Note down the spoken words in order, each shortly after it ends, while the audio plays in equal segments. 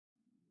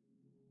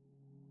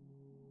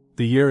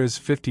The year is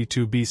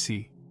 52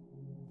 BC.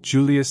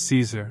 Julius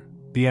Caesar,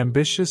 the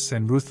ambitious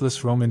and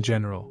ruthless Roman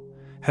general,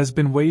 has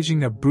been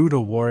waging a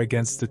brutal war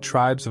against the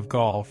tribes of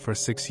Gaul for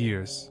 6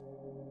 years.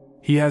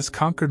 He has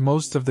conquered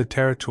most of the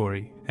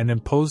territory and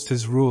imposed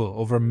his rule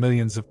over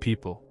millions of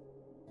people.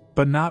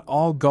 But not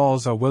all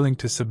Gauls are willing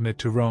to submit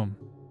to Rome.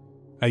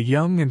 A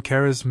young and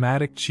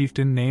charismatic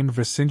chieftain named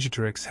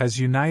Vercingetorix has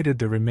united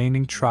the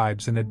remaining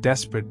tribes in a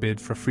desperate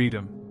bid for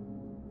freedom.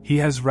 He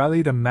has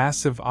rallied a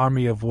massive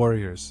army of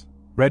warriors,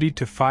 ready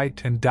to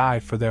fight and die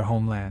for their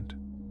homeland.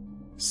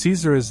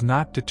 Caesar is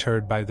not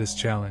deterred by this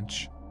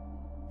challenge.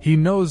 He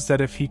knows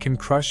that if he can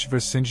crush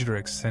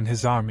Vercingetorix and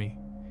his army,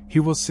 he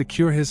will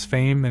secure his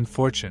fame and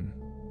fortune,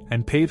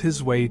 and pave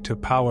his way to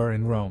power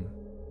in Rome.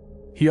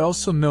 He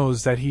also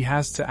knows that he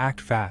has to act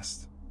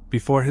fast,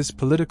 before his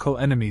political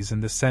enemies in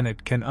the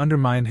Senate can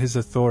undermine his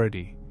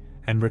authority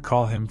and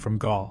recall him from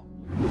Gaul.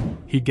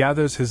 He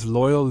gathers his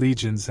loyal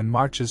legions and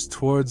marches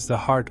towards the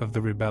heart of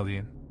the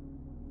rebellion.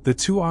 The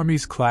two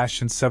armies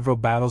clash in several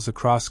battles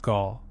across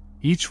Gaul,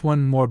 each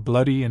one more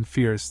bloody and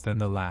fierce than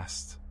the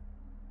last.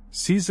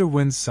 Caesar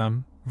wins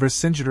some,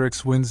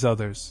 Vercingetorix wins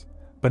others,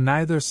 but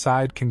neither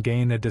side can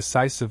gain a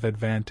decisive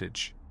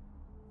advantage.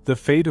 The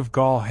fate of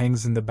Gaul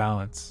hangs in the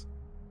balance.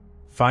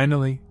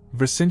 Finally,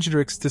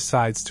 Vercingetorix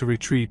decides to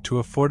retreat to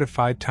a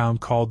fortified town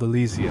called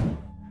Alesia,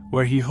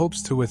 where he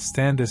hopes to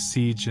withstand a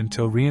siege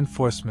until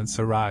reinforcements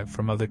arrive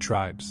from other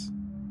tribes.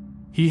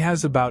 He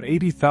has about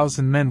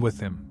 80,000 men with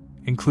him,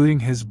 including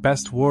his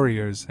best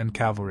warriors and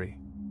cavalry.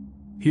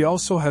 He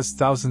also has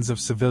thousands of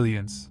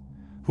civilians,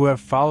 who have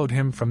followed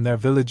him from their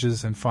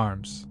villages and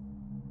farms.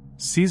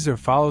 Caesar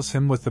follows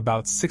him with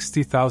about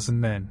 60,000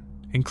 men,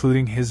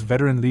 including his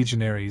veteran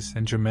legionaries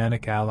and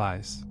Germanic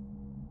allies.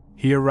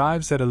 He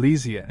arrives at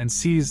Alesia and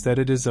sees that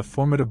it is a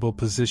formidable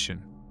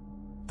position.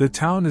 The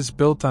town is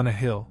built on a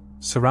hill,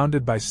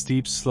 surrounded by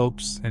steep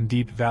slopes and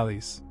deep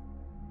valleys.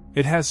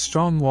 It has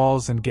strong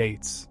walls and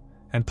gates,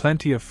 and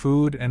plenty of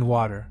food and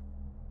water.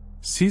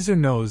 Caesar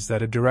knows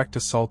that a direct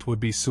assault would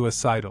be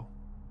suicidal.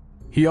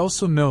 He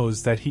also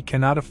knows that he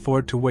cannot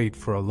afford to wait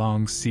for a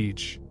long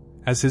siege,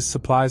 as his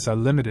supplies are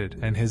limited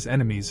and his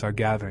enemies are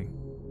gathering.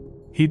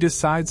 He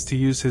decides to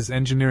use his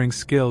engineering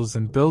skills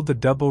and build a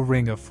double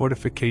ring of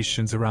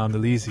fortifications around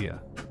Alesia,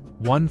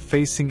 one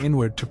facing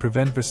inward to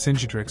prevent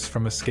Vercingetorix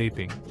from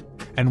escaping,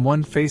 and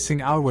one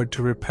facing outward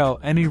to repel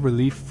any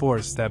relief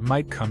force that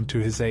might come to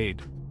his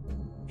aid.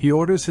 He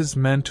orders his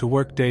men to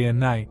work day and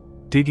night,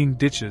 digging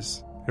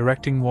ditches,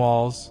 erecting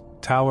walls,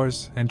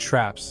 towers, and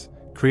traps,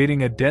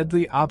 creating a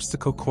deadly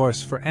obstacle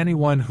course for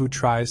anyone who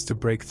tries to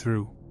break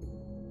through.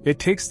 It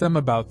takes them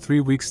about 3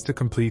 weeks to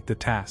complete the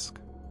task.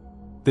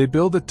 They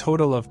build a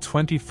total of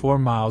 24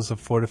 miles of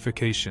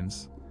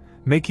fortifications,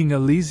 making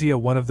Alesia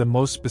one of the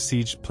most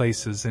besieged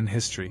places in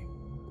history.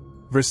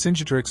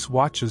 Vercingetorix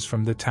watches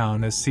from the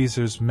town as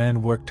Caesar's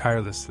men work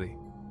tirelessly.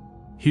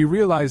 He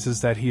realizes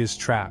that he is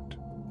trapped,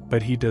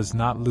 but he does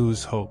not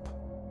lose hope.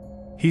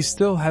 He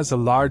still has a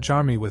large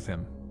army with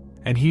him,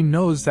 and he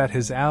knows that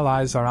his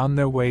allies are on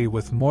their way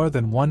with more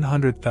than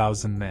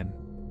 100,000 men.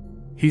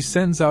 He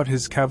sends out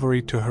his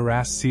cavalry to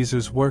harass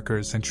Caesar's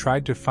workers and try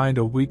to find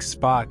a weak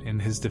spot in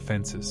his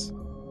defenses.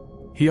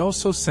 He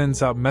also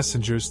sends out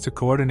messengers to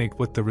coordinate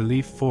with the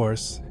relief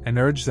force and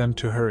urge them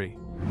to hurry.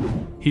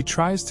 He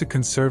tries to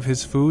conserve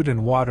his food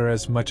and water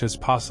as much as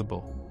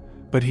possible,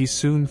 but he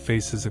soon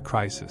faces a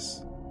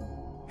crisis.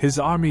 His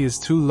army is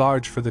too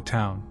large for the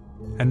town,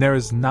 and there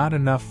is not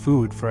enough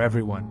food for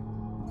everyone.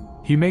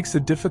 He makes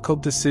a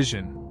difficult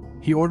decision.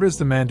 He orders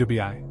the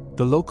Mandubii,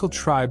 the local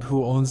tribe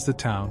who owns the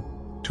town,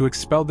 to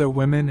expel their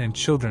women and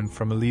children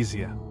from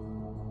Alesia.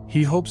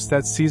 He hopes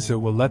that Caesar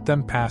will let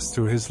them pass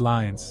through his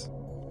lines,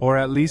 or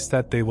at least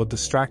that they will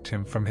distract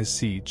him from his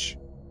siege.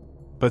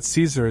 But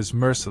Caesar is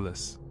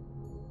merciless.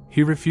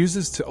 He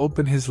refuses to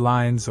open his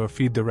lines or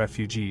feed the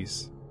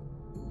refugees.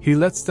 He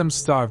lets them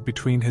starve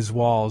between his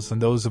walls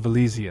and those of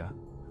Alesia,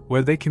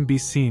 where they can be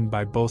seen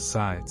by both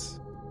sides.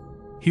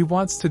 He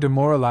wants to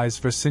demoralize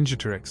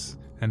Vercingetorix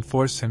and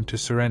force him to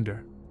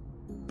surrender.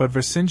 But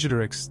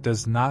Vercingetorix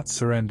does not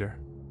surrender.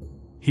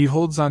 He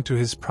holds on to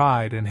his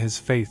pride and his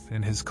faith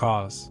in his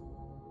cause.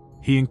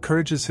 He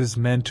encourages his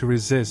men to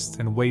resist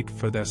and wait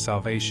for their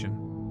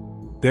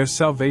salvation. Their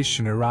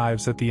salvation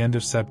arrives at the end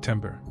of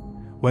September,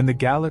 when the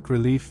Gallic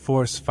relief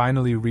force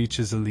finally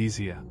reaches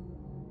Alesia.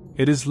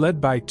 It is led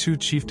by 2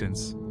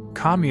 chieftains,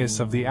 Commius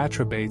of the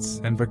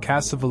Atrebates and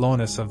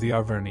Vercassivellaunus of the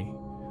Arverni,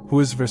 who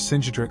is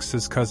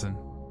Vercingetorix's cousin.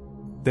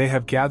 They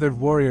have gathered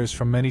warriors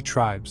from many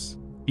tribes,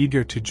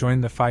 eager to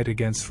join the fight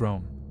against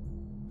Rome.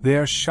 They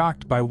are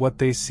shocked by what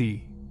they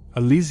see: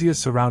 Alesia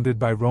surrounded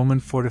by Roman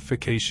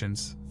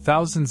fortifications,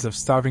 thousands of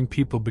starving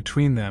people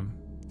between them,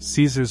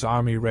 Caesar's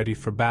army ready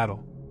for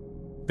battle.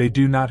 They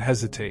do not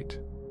hesitate.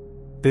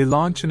 They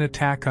launch an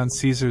attack on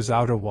Caesar's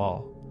outer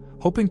wall,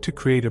 hoping to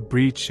create a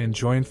breach and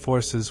join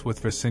forces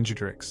with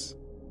Vercingetorix.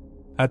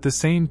 At the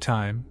same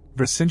time,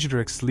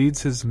 Vercingetorix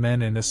leads his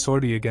men in a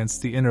sortie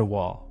against the inner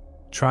wall,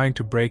 trying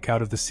to break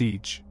out of the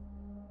siege.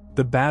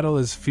 The battle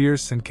is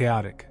fierce and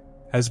chaotic,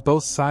 as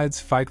both sides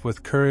fight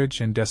with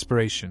courage and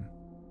desperation.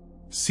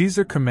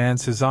 Caesar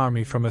commands his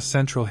army from a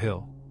central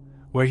hill,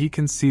 where he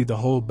can see the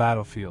whole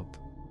battlefield.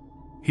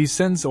 He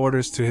sends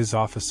orders to his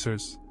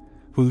officers,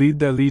 who lead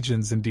their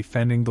legions in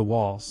defending the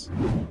walls.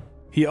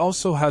 He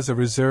also has a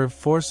reserve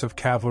force of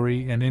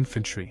cavalry and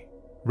infantry,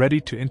 ready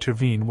to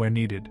intervene where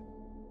needed.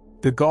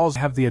 The Gauls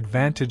have the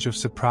advantage of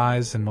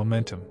surprise and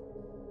momentum.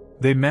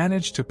 They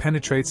manage to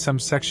penetrate some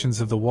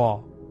sections of the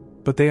wall,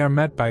 but they are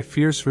met by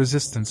fierce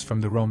resistance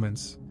from the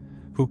Romans,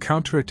 who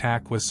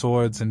counterattack with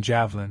swords and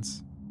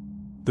javelins.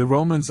 The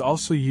Romans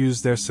also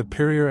use their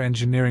superior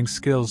engineering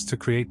skills to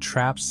create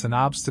traps and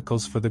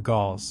obstacles for the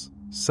Gauls,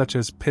 such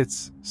as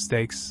pits,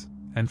 stakes,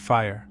 and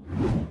fire.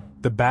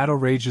 The battle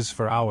rages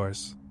for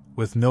hours,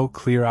 with no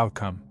clear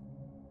outcome.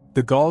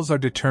 The Gauls are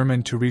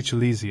determined to reach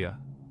Alesia,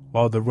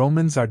 while the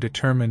Romans are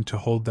determined to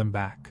hold them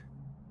back.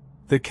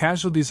 The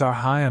casualties are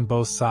high on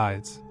both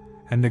sides,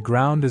 and the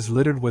ground is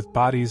littered with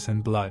bodies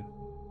and blood.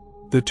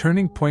 The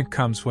turning point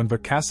comes when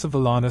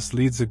Vercingetorix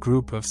leads a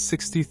group of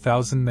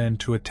 60,000 men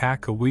to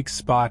attack a weak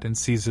spot in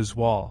Caesar's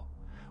wall,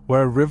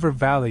 where a river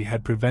valley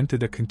had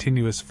prevented a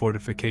continuous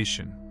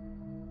fortification.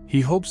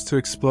 He hopes to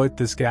exploit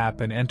this gap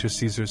and enter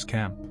Caesar's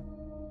camp.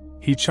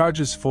 He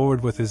charges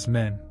forward with his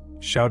men,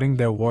 shouting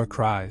their war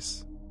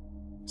cries.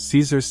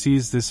 Caesar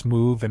sees this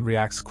move and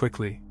reacts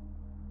quickly.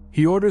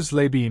 He orders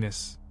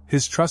Labienus,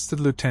 his trusted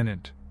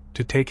lieutenant,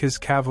 to take his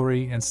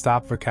cavalry and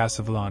stop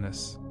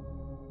Vercingetorix.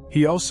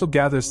 He also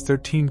gathers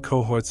 13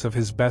 cohorts of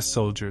his best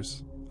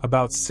soldiers,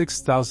 about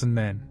 6,000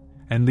 men,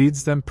 and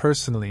leads them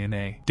personally in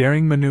a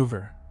daring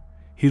maneuver.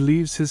 He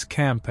leaves his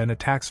camp and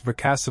attacks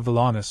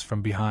Vercingetorix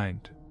from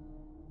behind.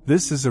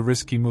 This is a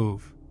risky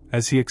move,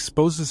 as he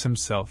exposes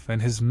himself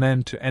and his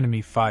men to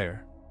enemy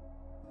fire.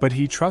 But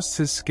he trusts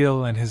his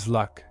skill and his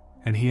luck,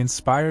 and he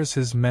inspires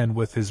his men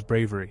with his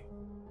bravery.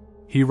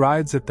 He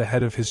rides at the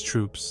head of his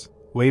troops,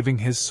 waving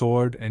his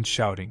sword and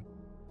shouting,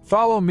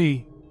 "Follow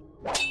me!"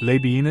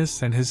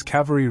 Labienus and his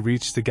cavalry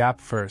reach the gap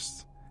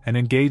first, and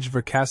engage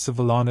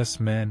Vercingetorix'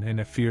 men in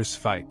a fierce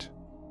fight.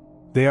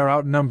 They are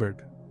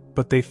outnumbered,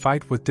 but they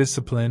fight with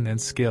discipline and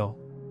skill.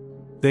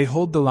 They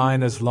hold the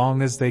line as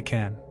long as they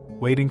can,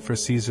 waiting for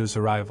Caesar's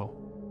arrival.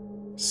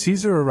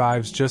 Caesar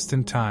arrives just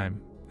in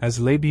time, as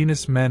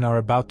Labienus' men are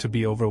about to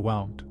be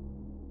overwhelmed.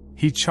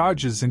 He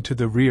charges into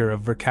the rear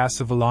of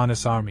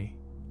Vercingetorix' army,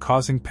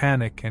 causing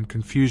panic and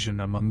confusion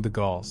among the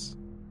Gauls.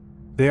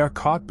 They are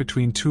caught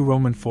between two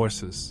Roman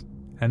forces,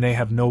 and they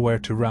have nowhere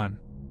to run.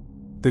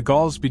 The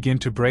Gauls begin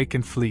to break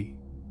and flee,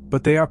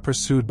 but they are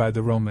pursued by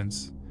the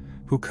Romans,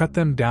 who cut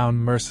them down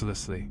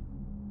mercilessly.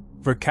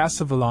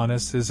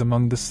 Vercingetorix is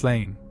among the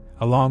slain,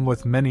 along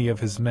with many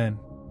of his men.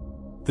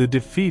 The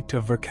defeat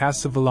of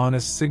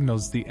Vercingetorix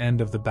signals the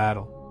end of the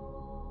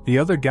battle. The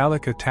other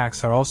Gallic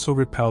attacks are also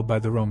repelled by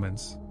the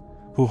Romans,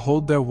 who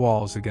hold their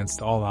walls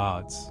against all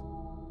odds.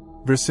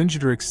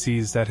 Vercingetorix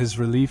sees that his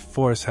relief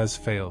force has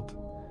failed,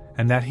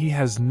 and that he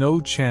has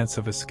no chance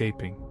of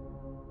escaping.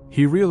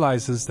 He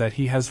realizes that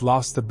he has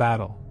lost the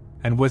battle,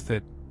 and with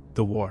it,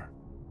 the war.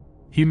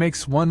 He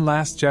makes one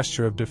last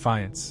gesture of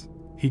defiance.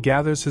 He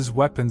gathers his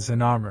weapons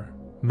and armor,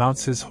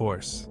 mounts his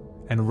horse,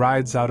 and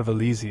rides out of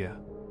Alesia.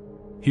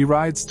 He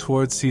rides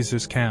towards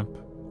Caesar's camp,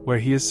 where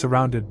he is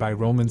surrounded by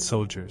Roman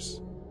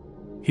soldiers.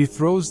 He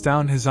throws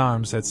down his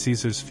arms at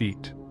Caesar's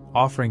feet,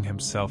 offering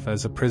himself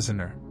as a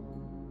prisoner.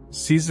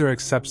 Caesar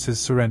accepts his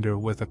surrender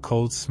with a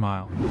cold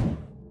smile.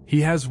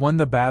 He has won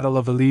the Battle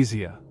of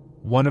Alesia,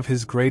 one of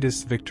his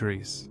greatest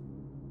victories.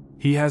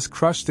 He has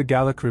crushed the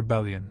Gallic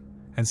rebellion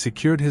and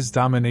secured his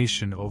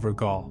domination over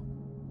Gaul.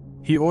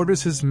 He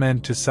orders his men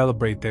to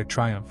celebrate their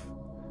triumph,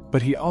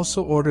 but he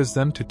also orders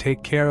them to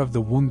take care of the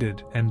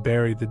wounded and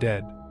bury the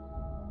dead.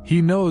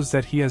 He knows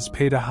that he has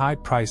paid a high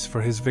price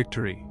for his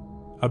victory.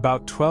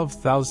 About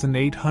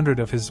 12,800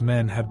 of his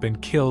men have been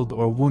killed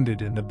or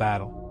wounded in the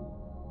battle.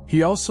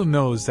 He also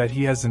knows that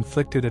he has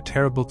inflicted a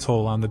terrible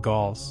toll on the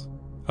Gauls.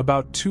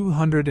 About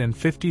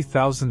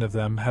 250,000 of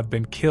them have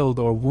been killed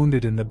or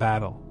wounded in the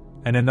battle,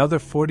 and another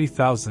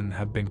 40,000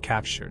 have been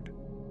captured.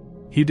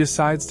 He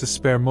decides to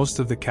spare most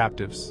of the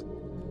captives,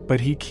 but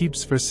he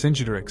keeps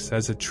Vercingetorix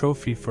as a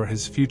trophy for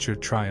his future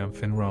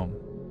triumph in Rome.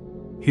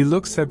 He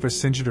looks at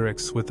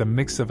Vercingetorix with a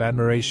mix of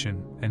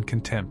admiration and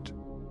contempt.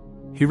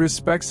 He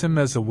respects him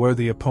as a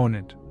worthy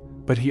opponent,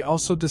 but he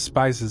also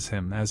despises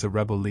him as a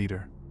rebel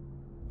leader.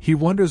 He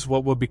wonders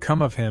what will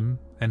become of him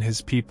and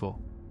his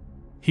people.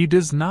 He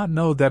does not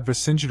know that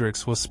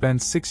Vercingetorix will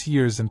spend 6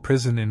 years in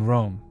prison in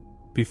Rome,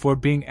 before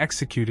being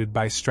executed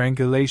by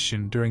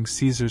strangulation during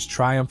Caesar's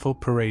triumphal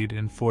parade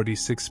in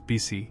 46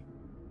 BC.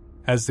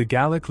 As the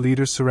Gallic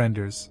leader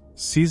surrenders,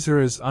 Caesar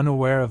is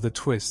unaware of the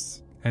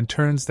twists and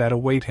turns that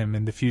await him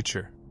in the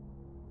future.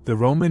 The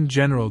Roman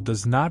general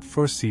does not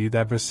foresee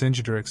that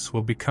Vercingetorix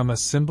will become a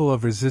symbol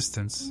of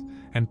resistance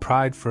and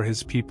pride for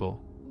his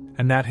people,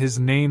 and that his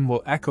name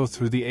will echo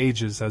through the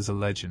ages as a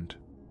legend.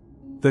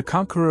 The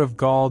conqueror of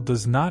Gaul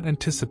does not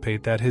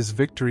anticipate that his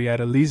victory at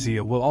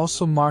Alesia will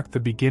also mark the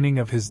beginning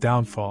of his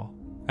downfall,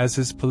 as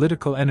his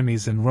political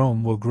enemies in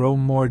Rome will grow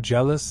more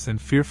jealous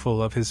and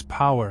fearful of his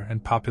power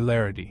and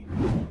popularity.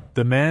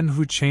 The man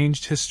who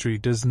changed history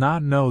does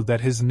not know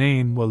that his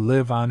name will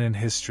live on in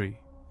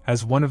history,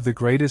 as one of the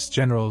greatest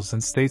generals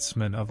and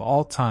statesmen of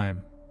all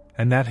time,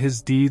 and that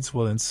his deeds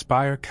will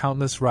inspire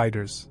countless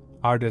writers,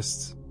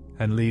 artists,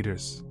 and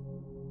leaders.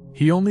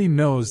 He only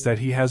knows that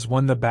he has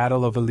won the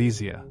Battle of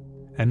Alesia,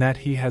 and that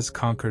he has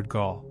conquered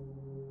Gaul.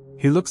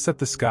 He looks at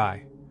the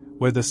sky,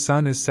 where the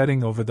sun is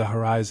setting over the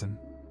horizon.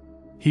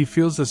 He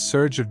feels a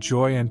surge of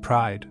joy and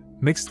pride,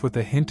 mixed with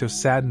a hint of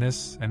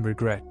sadness and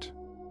regret.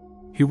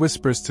 He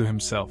whispers to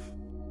himself,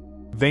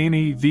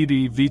 "Veni,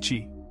 vidi,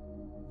 vici.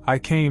 I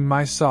came,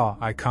 I saw,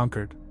 I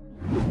conquered."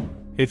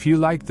 If you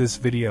like this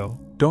video,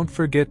 don't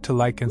forget to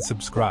like and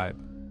subscribe.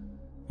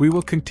 We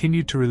will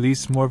continue to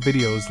release more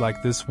videos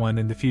like this one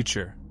in the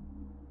future.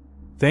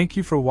 Thank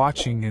you for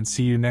watching and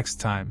see you next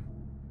time.